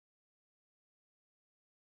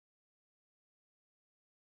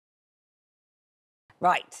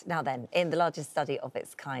Right, now then, in the largest study of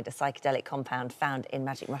its kind, a psychedelic compound found in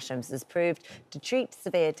magic mushrooms has proved to treat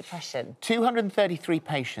severe depression. 233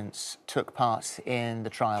 patients took part in the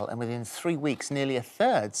trial, and within 3 weeks, nearly a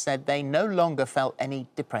third said they no longer felt any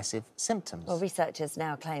depressive symptoms. Well, researchers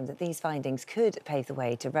now claim that these findings could pave the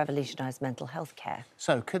way to revolutionise mental health care.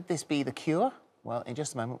 So, could this be the cure? Well, in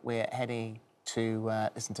just a moment, we're heading to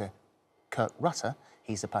listen to Kirk Rutter.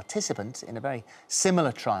 He's a participant in a very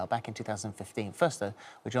similar trial back in 2015. First, though,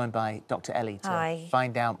 we're joined by Dr. Ellie to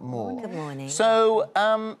find out more. Good morning. So,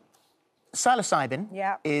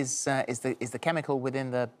 psilocybin is the chemical within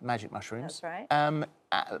the magic mushrooms. That's right.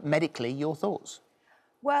 Medically, your thoughts?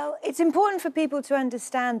 Well, it's important for people to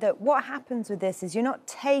understand that what happens with this is you're not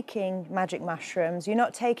taking magic mushrooms, you're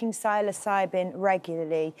not taking psilocybin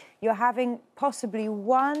regularly. You're having possibly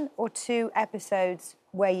 1 or 2 episodes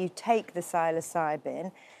where you take the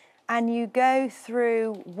psilocybin and you go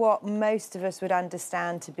through what most of us would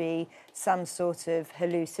understand to be some sort of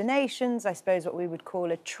hallucinations, I suppose what we would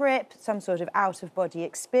call a trip, some sort of out-of-body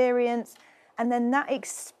experience. And then that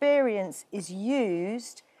experience is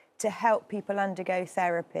used to help people undergo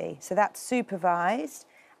therapy. So that's supervised,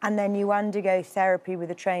 and then you undergo therapy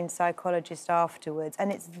with a trained psychologist afterwards.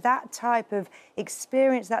 And it's that type of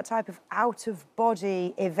experience, that type of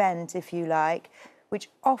out-of-body event, if you like,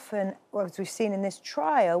 which often, well, as we've seen in this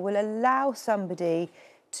trial, will allow somebody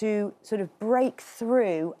to sort of break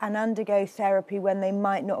through and undergo therapy when they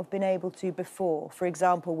might not have been able to before, for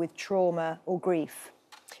example, with trauma or grief.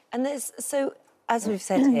 And so, as we've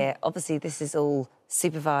said here, obviously this is all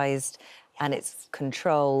supervised and it's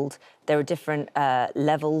controlled. There are different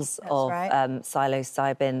levels of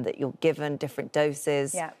psilocybin that you're given, different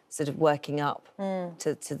doses, sort of working up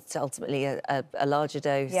to ultimately a larger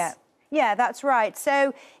dose. Yeah, that's right.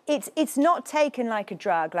 So it's not taken like a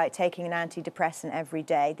drug, like taking an antidepressant every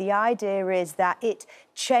day. The idea is that it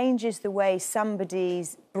changes the way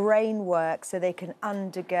somebody's brain works so they can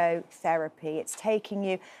undergo therapy. It's taking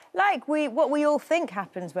you, like what we all think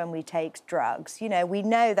happens when we take drugs. You know, we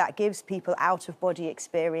know that gives people out-of-body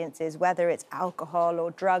experiences, whether it's alcohol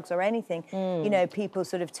or drugs or anything, you know, people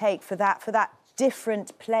sort of take for that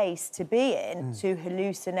different place to be in, to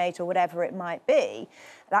hallucinate or whatever it might be.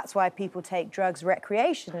 That's why people take drugs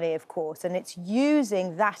recreationally, of course, and it's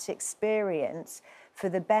using that experience for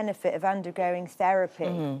the benefit of undergoing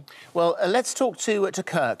therapy. Well, let's talk to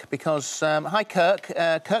Kirk, because, hi, Kirk.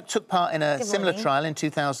 Kirk took part in a similar trial in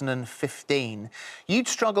 2015. You'd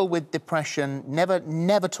struggled with depression,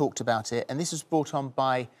 never talked about it, and this was brought on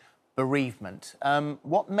by bereavement.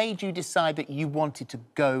 What made you decide that you wanted to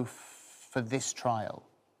go for this trial?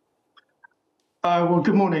 Well,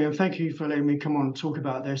 good morning, and thank you for letting me come on and talk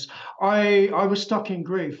about this. I was stuck in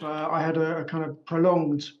grief. I had a kind of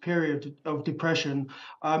prolonged period of depression.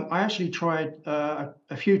 I actually tried a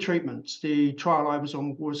few treatments. The trial I was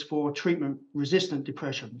on was for treatment-resistant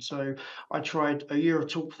depression. So I tried a year of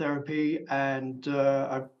talk therapy and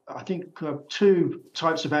I think 2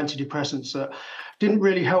 types of antidepressants that didn't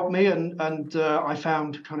really help me and I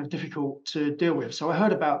found kind of difficult to deal with. So I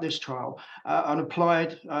heard about this trial and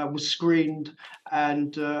applied, was screened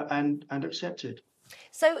and accepted.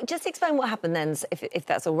 So just explain what happened then, if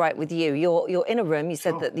that's all right with you. You're in a room, you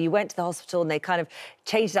said that you went to the hospital and they kind of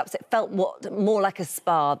changed it up, so it felt more like a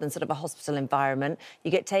spa than sort of a hospital environment.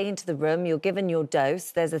 You get taken to the room, you're given your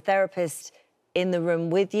dose, there's a therapist in the room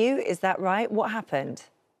with you, is that right? What happened?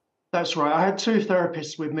 That's right. I had 2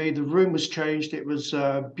 therapists with me. The room was changed. It was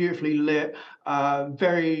beautifully lit,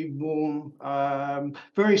 very warm,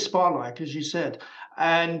 very spa-like, as you said.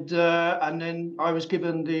 And then I was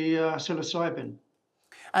given the psilocybin.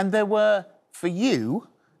 And for you,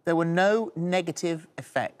 there were no negative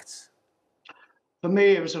effects? For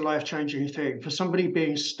me, it was a life-changing thing. For somebody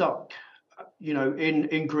being stuck, you know,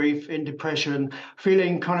 in grief, in depression,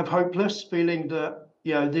 feeling kind of hopeless, feeling that,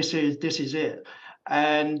 you know, this is it.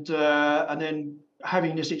 And then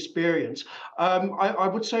having this experience, I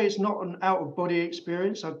would say it's not an out-of-body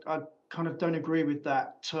experience. I kind of don't agree with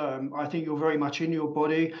that term. I think you're very much in your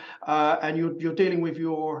body, and you're dealing with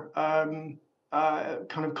your kind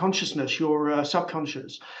of consciousness, your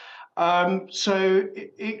subconscious. So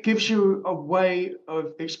it gives you a way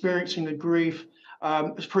of experiencing the grief.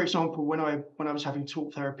 For example, when I was having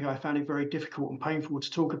talk therapy, I found it very difficult and painful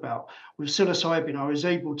to talk about. With psilocybin, I was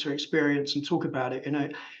able to experience and talk about it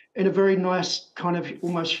in a very nice, kind of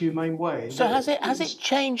almost humane way. So has it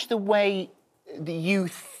changed the way that you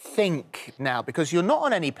think now? Because you're not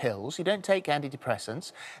on any pills, you don't take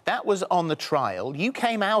antidepressants. That was on the trial. You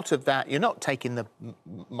came out of that. You're not taking the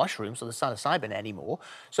mushrooms or the psilocybin anymore.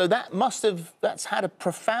 So that's had a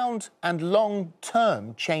profound and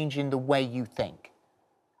long-term change in the way you think.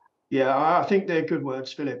 Yeah, I think they're good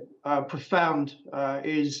words, Philip. Profound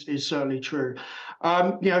is certainly true.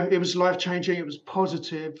 It was life-changing. It was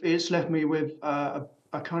positive. It's left me with a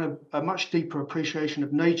kind of a much deeper appreciation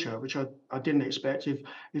of nature, which I didn't expect.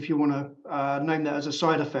 If you want to name that as a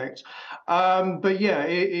side effect, but yeah,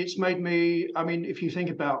 it's made me. I mean, if you think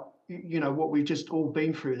about what we've just all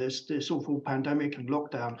been through, this awful pandemic and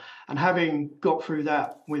lockdown, and having got through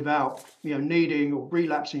that without needing or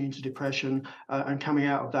relapsing into depression, and coming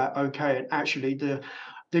out of that okay, and actually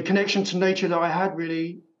the connection to nature that I had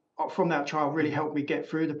really from that trial really helped me get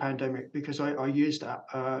through the pandemic, because I used that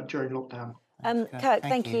during lockdown. Kirk,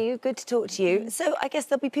 thank you. Good to talk to you. So I guess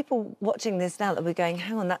there'll be people watching this now that we're going,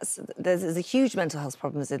 hang on, there's a huge mental health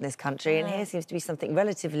problems in this country, and here seems to be something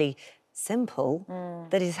relatively simple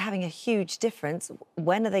that is having a huge difference.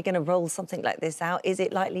 When are they going to roll something like this out? Is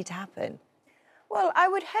it likely to happen? Well, I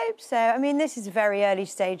would hope so. I mean, this is a very early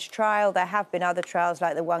stage trial. There have been other trials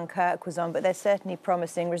like the one Kirk was on, but there's certainly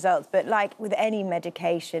promising results. But like with any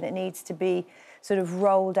medication, it needs to be sort of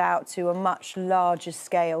rolled out to a much larger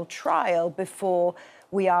scale trial before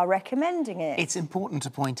we are recommending it. It's important to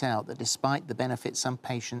point out that despite the benefits, some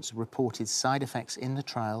patients reported side effects in the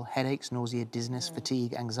trial: headaches, nausea, dizziness,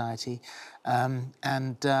 fatigue, anxiety, and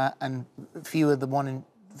fewer than 1 in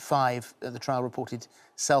 5 at the trial reported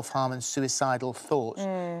self-harm and suicidal thoughts.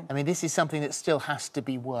 I mean, this is something that still has to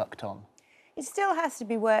be worked on. It still has to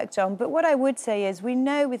be worked on, but what I would say is we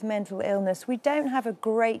know with mental illness we don't have a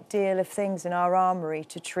great deal of things in our armoury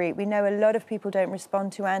to treat. We know a lot of people don't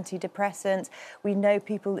respond to antidepressants. We know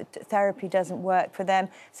people that therapy doesn't work for them.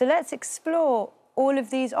 So let's explore all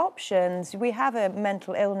of these options. We have a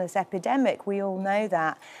mental illness epidemic, we all know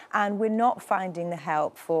that, and we're not finding the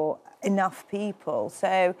help for enough people.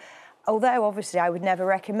 So although obviously I would never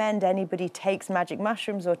recommend anybody takes magic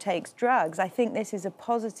mushrooms or takes drugs, I think this is a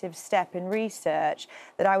positive step in research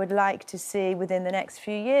that I would like to see within the next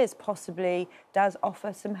few years possibly does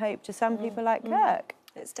offer some hope to some people like Kirk.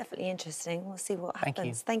 It's definitely interesting. We'll see what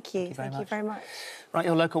happens. Thank you. Thank you very much. Very much. Right,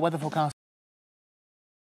 your local weather forecast.